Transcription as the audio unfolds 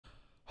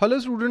Hello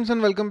students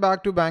and welcome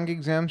back to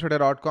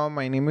bankexamstoday.com.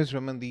 My name is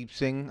Ramandeep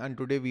Singh and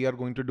today we are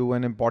going to do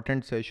an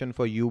important session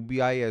for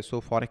UBI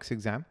Forex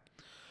exam.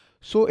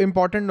 So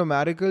important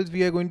numericals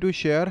we are going to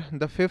share.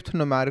 The fifth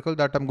numerical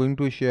that I'm going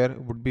to share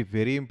would be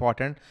very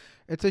important.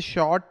 It's a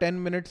short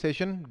 10-minute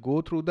session.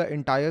 Go through the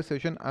entire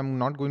session. I'm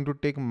not going to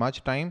take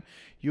much time.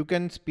 You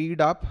can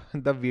speed up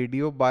the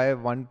video by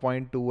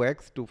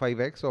 1.2x,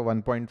 25x or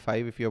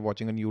 1.5 if you're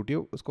watching on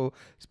YouTube. Usko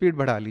speed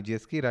बढ़ा लीजिए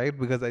इसकी, right?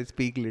 Because I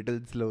speak little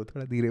slow.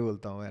 थोड़ा धीरे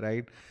बोलता हूँ मैं,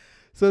 right?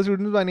 So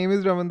students, my name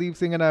is Ramandeep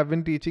Singh and I've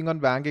been teaching on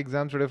bank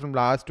exams today from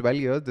last 12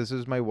 years. This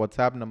is my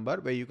WhatsApp number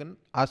where you can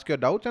ask your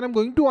doubts and I'm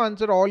going to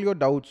answer all your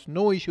doubts.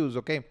 No issues,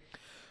 okay?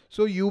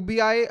 So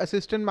UBI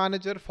Assistant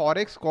Manager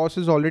Forex course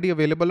is already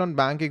available on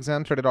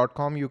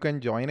bankexamstoday.com. You can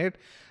join it,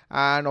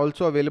 and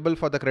also available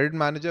for the Credit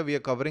Manager. We are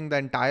covering the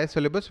entire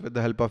syllabus with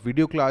the help of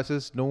video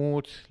classes,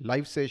 notes,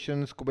 live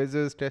sessions,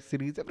 quizzes, test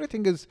series.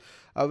 Everything is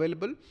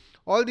available.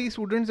 All these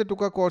students that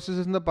took our courses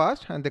in the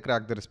past and they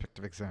cracked the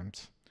respective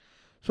exams.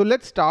 So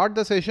let's start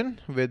the session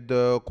with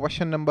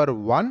question number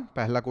 1.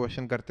 पहला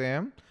question करते हैं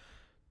हम.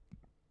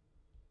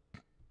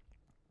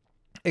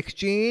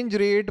 Exchange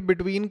rate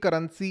between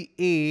currency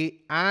A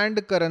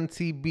and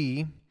currency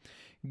B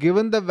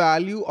given the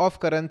value of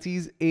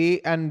currencies A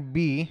and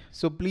B.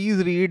 So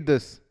please read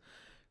this.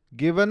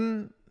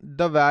 Given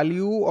the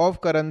value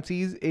of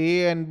currencies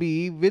A and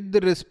B with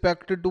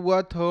respect to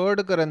a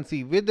third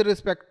currency. With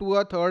respect to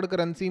a third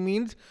currency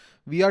means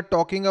we are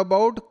talking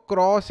about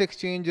cross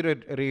exchange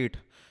rate.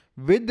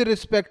 With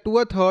respect to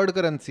a third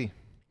currency,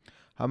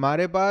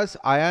 हमारे पास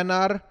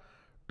INR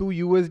to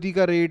USD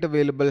का rate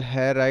available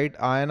है, right?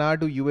 INR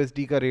to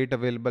USD का rate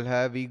available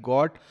है. We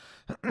got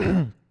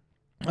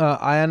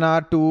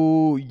INR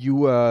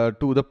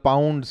to the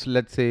pounds,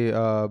 let's say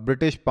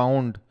British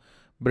pound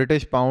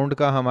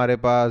का हमारे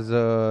पास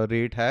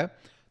rate है.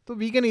 So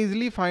we can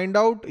easily find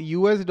out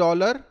US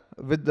dollar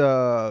with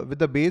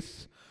the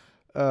base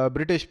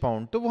British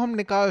pound. तो वो हम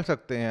निकाल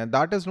सकते हैं.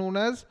 That is known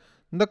as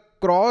the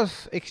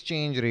cross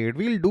exchange rate.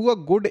 We'll do a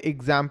good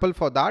example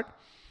for that.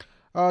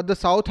 The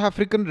South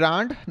African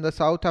rand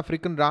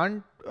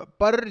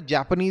per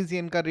Japanese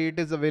yen का rate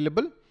is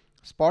available.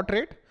 Spot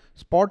rate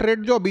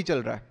जो अभी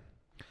चल रहा है.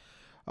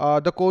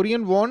 The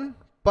Korean won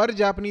per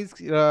Japanese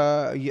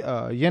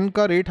yen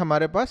का rate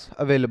हमारे पास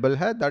available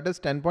है. That is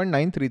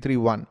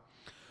 10.9331.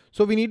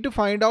 So we need to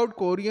find out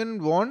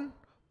Korean won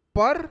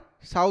per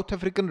South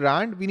African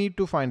rand. We need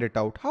to find it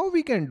out. How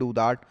we can do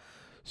that?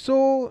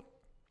 So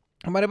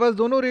हमारे पास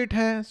दोनों rate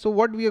हैं. So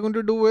what we are going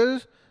to do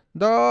is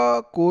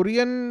the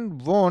Korean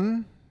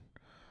won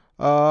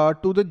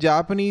to the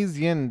Japanese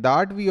yen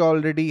that we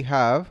already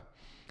have,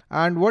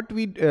 and what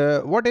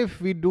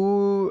if we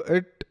do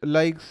it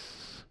like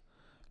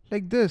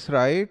this,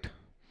 right?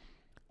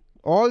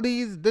 All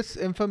this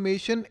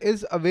information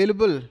is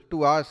available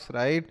to us,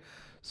 right?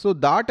 So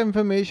that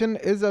information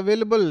is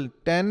available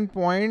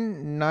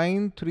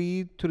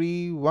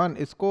 10.9331.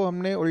 इसको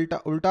हमने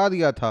उल्टा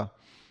दिया था.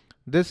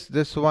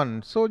 This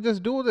one. So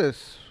just do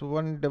this.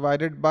 1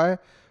 divided by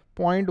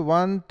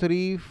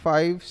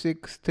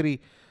 0.13563.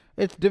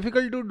 It's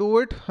difficult to do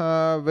it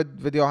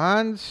with your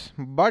hands,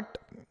 but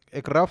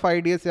एक rough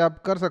idea से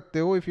आप कर सकते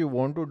हो if you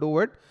want to do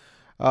it.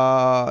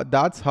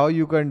 That's how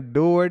you can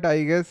do it,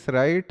 I guess,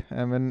 right?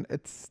 I mean,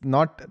 it's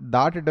not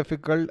that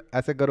difficult.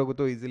 ऐसे करोगे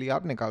तो easily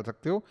आप निकाल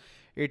सकते हो.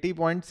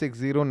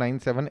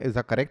 80.6097 is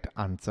the correct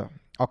answer.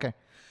 Okay.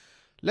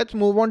 Let's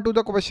move on to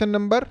the question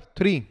number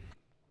 3.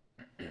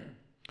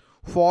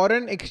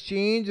 Foreign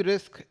exchange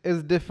risk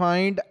is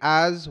defined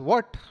as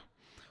what?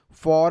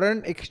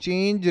 Foreign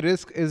exchange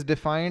risk is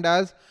defined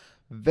as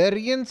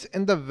variance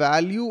in the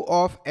value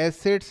of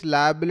assets,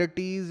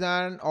 liabilities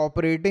and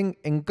operating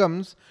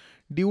incomes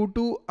due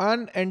to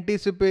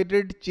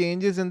unanticipated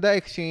changes in the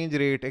exchange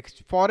rate.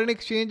 Foreign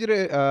exchange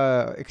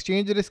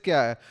risk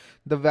क्या है?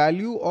 The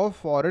value of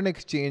foreign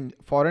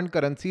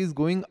currency is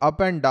going up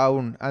and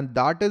down, and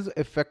that is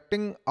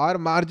affecting our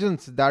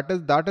margins. That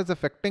is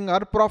affecting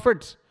our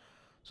profits.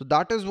 So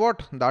that is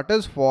what? That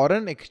is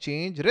foreign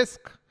exchange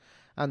risk,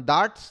 and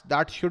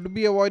that should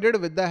be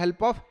avoided with the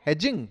help of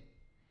hedging.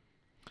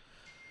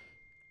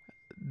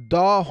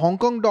 The Hong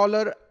Kong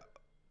dollar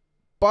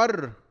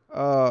per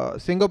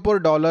Singapore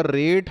dollar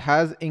rate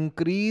has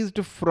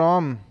increased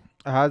from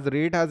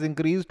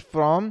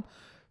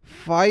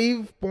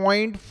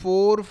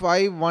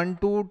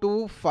 5.4512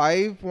 to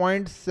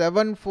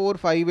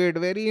 5.7458.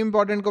 Very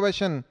important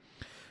question.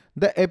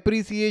 The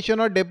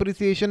appreciation or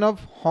depreciation of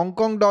Hong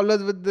Kong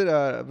dollars with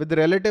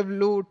relative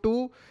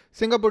to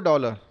Singapore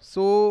dollar.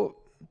 So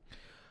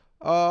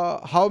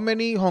how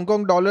many Hong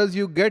Kong dollars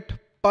you get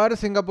per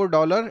Singapore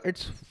dollar?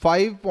 It's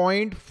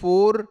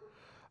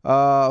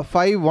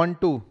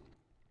 5.4512.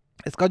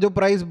 इसका जो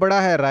price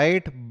बड़ा है,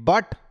 right?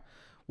 But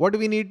what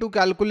we need to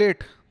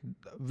calculate?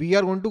 We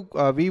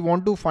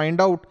want to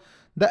find out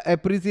the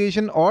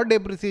appreciation or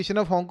depreciation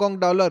of Hong Kong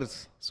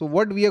dollars. So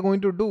what we are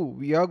going to do?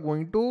 We are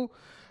going to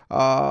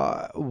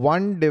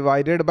 1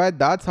 divided by,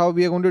 that's how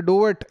we are going to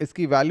do it.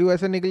 इसकी value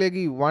ऐसे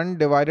निकलेगी 1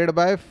 divided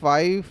by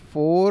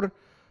 5.4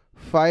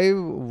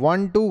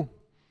 512.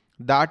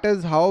 That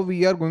is how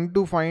we are going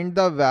to find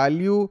the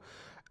value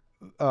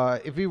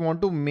if we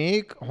want to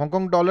make Hong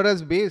Kong dollar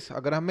as base.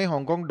 अगर हमें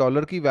Hong Kong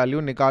dollar की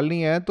value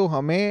निकालनी है तो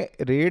हमें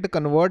रेट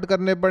कन्वर्ट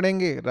करने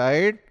पड़ेंगे,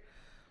 राइट?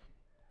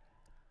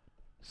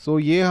 सो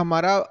ये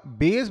हमारा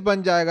बेस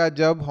बन जाएगा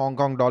जब Hong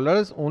Kong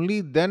dollars,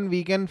 only then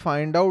we can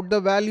find out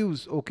the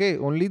values, okay?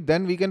 Only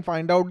then we can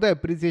find out the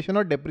appreciation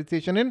or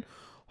depreciation in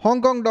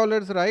Hong Kong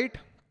dollars, right?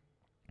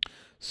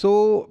 So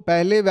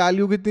पहले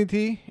value कितनी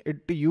थी?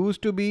 It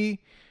used to be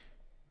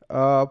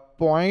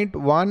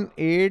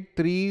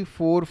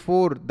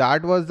 0.18344.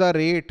 That was the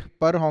rate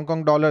per Hong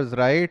Kong dollars,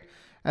 right?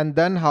 And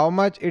then how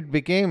much it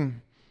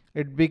became?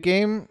 It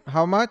became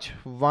how much?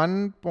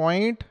 1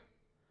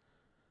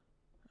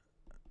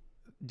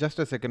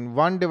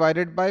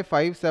 divided by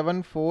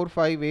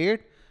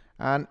 57458,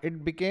 and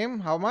it became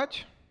how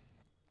much?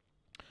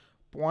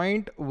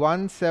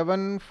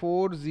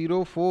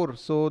 0.17404.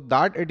 So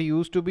that it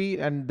used to be,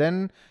 and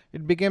then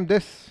it became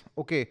this,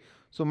 okay?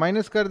 So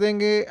minus कर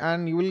देंगे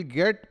and you will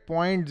get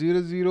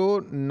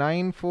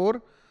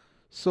 0.0094.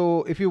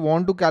 So if you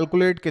want to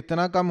calculate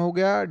कितना कम हो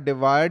गया,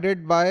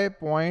 divided by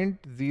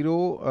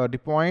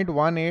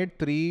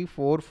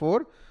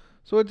 0.18344.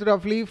 So it's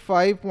roughly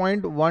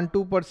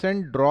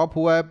 5.12% drop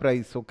हुआ है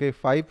price, okay?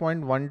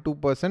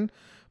 5.12%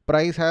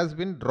 price has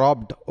been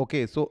dropped,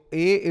 okay? So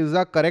A is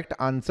the correct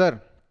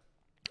answer,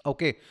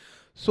 okay?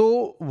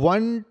 So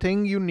one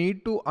thing you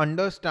need to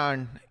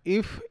understand,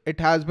 if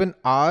it has been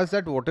asked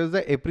that what is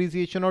the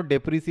appreciation or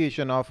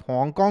depreciation of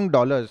Hong Kong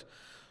dollars,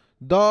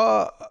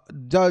 the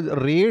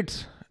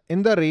rates,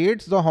 in the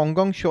rates, the Hong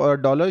Kong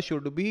dollar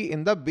should be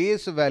in the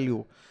base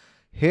value.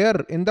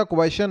 Here in the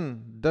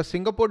question, the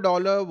Singapore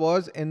dollar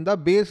was in the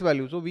base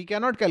value. So we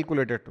cannot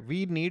calculate it.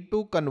 We need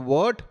to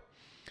convert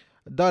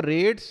the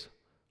rates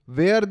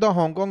where the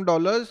Hong Kong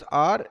dollars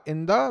are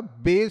in the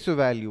base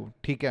value.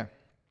 ठीक है?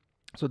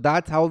 So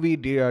that's how we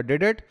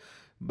did it,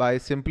 by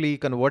simply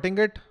converting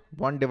it.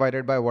 1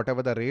 divided by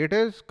whatever the rate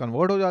is,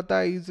 convert हो जाता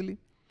है easily.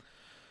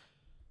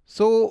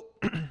 So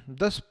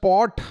the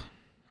spot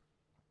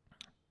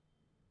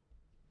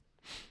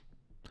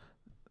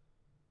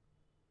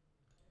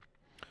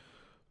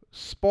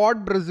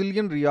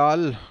Brazilian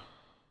real.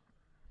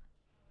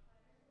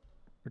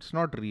 It's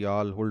not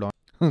real. Hold on.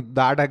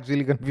 That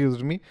actually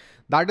confused me.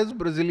 That is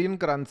Brazilian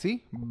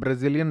currency,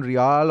 Brazilian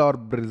real or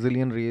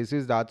Brazilian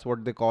reais. That's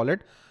what they call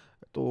it.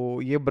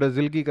 तो ये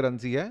Brazil की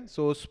currency है.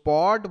 सो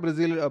spot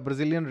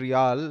Brazilian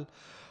riyal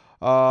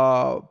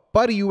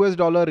पर US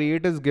dollar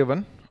rate is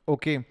given,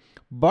 okay,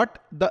 but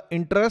the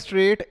interest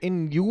rate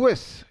in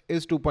US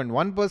is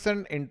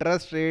 2.1%,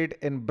 interest rate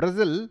in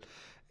Brazil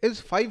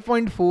is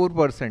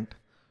 5.4%.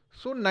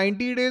 So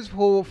 90 days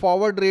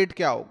forward rate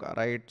क्या होगा,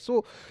 right?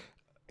 So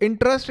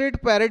interest rate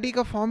parity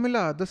का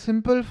formula, the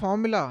simple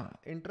formula,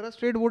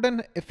 interest rate would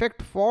an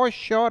effect for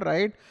sure,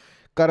 right?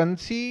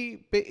 Currency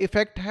पे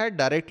effect है,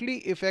 directly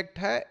effect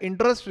है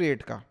interest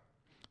rate का.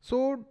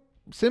 So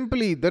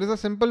simply there is a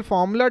simple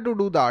formula to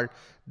do that.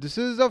 This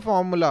is the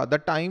formula, the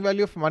time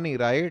value of money,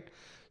 right?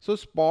 So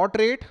spot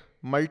rate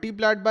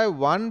multiplied by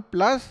 1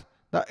 plus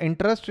the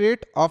interest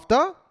rate of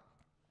the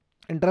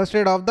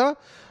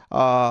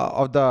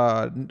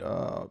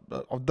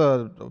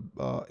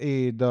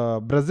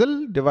Brazil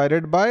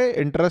divided by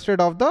interest rate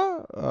of the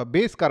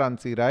base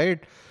currency,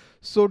 right?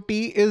 So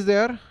T is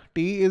there.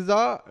 T is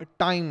the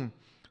time.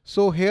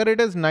 So here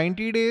it is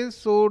 90 days.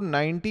 So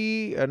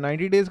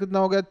 90 days कितना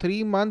हो गया? 3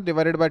 months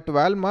divided by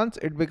 12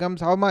 months. It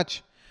becomes how much?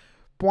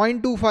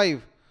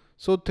 0.25.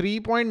 So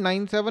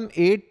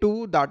 3.9782.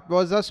 That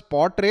was the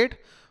spot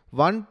rate.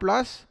 1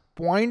 plus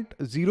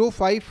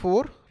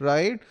 0.054,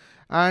 right?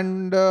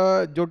 And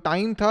जो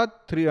time था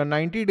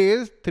 90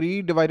 days,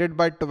 3 divided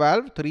by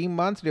 12, 3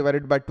 months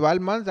divided by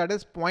 12 months, that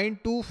is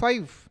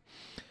 0.25.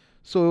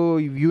 So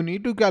you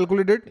need to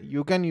calculate it.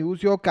 You can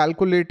use your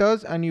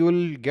calculators and you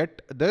will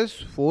get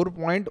this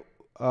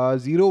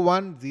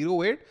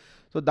 4.0108.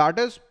 So that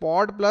is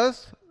spot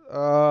plus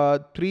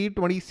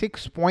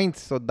 326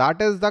 points. So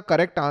that is the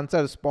correct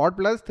answer, spot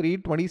plus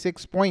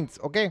 326 points.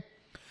 Okay.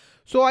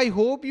 So I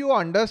hope you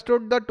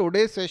understood the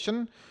today's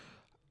session.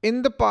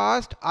 In the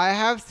past, I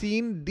have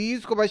seen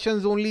these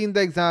questions only in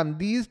the exam.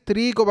 These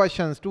 3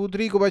 questions,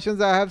 2-3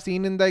 questions I have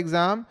seen in the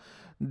exam.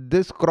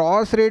 This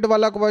cross rate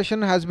wala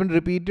question has been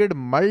repeated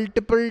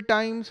multiple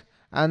times,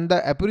 and the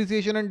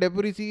appreciation and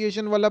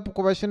depreciation wala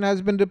question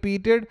has been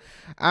repeated,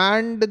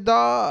 and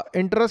the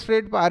interest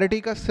rate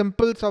parity ka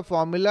simple sa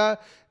formula.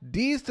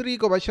 These 3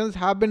 questions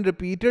have been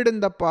repeated in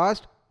the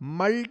past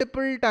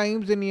multiple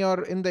times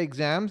in the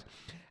exams,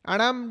 and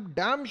I'm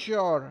damn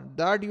sure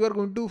that you are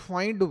going to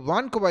find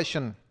one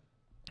question.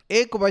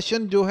 एक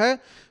question जो है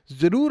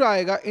जरूर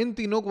आएगा. इन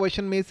तीनों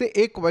question में से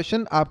एक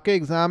question आपके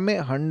एग्जाम में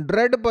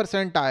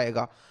 100%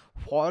 आएगा.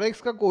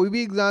 फॉरेक्स का कोई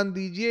भी एग्जाम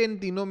दीजिए, इन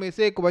तीनों में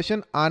से एक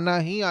क्वेश्चन आना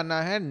ही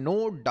आना है,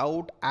 no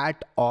doubt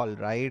at all,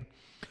 right?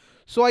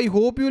 So I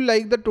hope you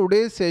like the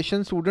today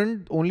session,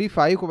 student. Only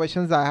 5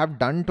 questions I have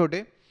done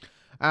today,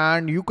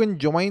 and you can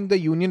join the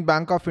Union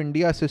Bank of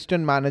India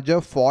Assistant Manager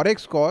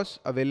Forex course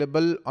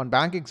available on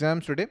bank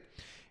exams today,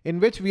 in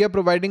which we are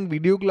providing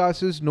video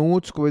classes,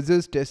 notes,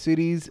 quizzes, test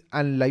series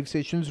and live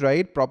sessions,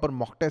 right? Proper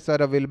mock tests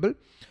are available.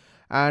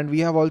 And we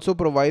have also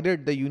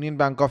provided the Union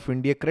Bank of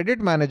India Credit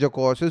Manager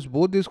courses.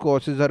 Both these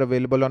courses are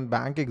available on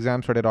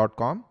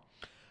bankexamstoday.com.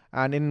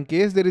 And in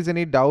case there is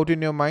any doubt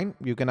in your mind,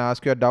 you can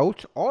ask your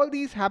doubts. All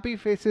these happy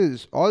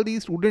faces, all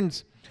these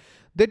students,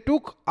 they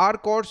took our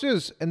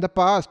courses in the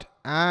past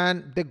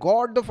and they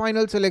got the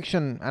final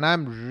selection, and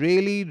I'm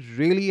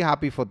really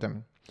happy for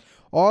them.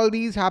 All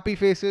these happy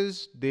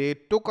faces, they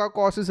took our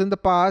courses in the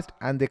past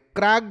and they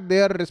cracked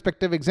their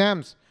respective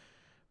exams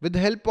with the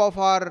help of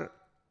our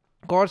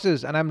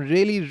courses, and I'm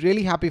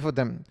really happy for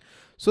them.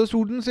 So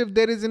students, if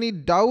there is any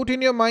doubt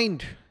in your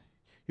mind,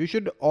 you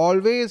should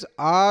always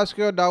ask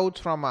your doubts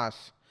from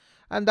us.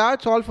 And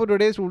that's all for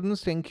today,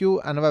 students. Thank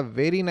you and have a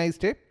very nice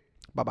day.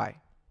 Bye-bye.